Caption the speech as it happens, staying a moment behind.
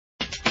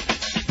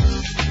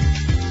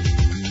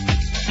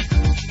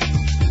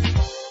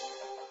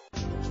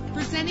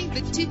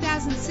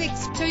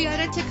2006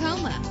 Toyota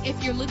Tacoma.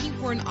 If you're looking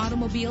for an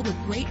automobile with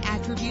great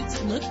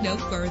attributes, look no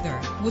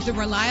further. With a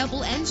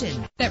reliable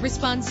engine that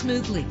responds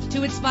smoothly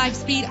to its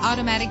 5-speed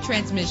automatic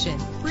transmission,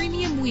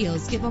 premium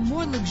wheels give a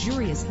more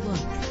luxurious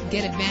look.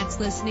 Get advanced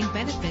listening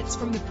benefits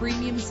from the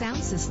premium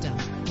sound system.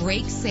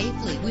 Brake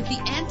safely with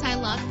the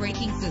anti-lock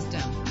braking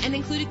system. An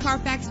included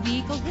Carfax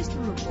Vehicle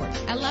History Report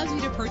allows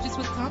you to purchase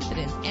with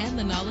confidence and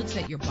the knowledge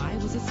that your buy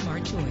was a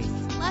smart choice.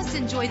 Plus,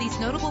 enjoy these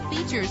notable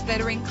features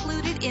that are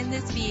included in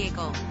this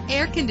vehicle: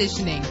 Air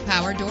conditioning,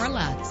 power door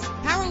locks,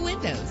 power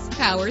windows,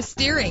 power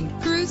steering,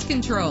 cruise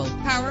control,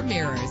 power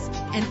mirrors,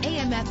 an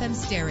AM/FM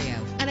stereo,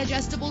 an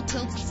adjustable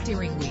tilt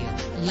steering wheel.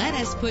 Let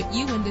us put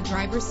you in the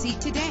driver's seat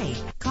today.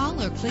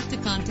 Call or click to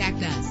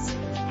contact us.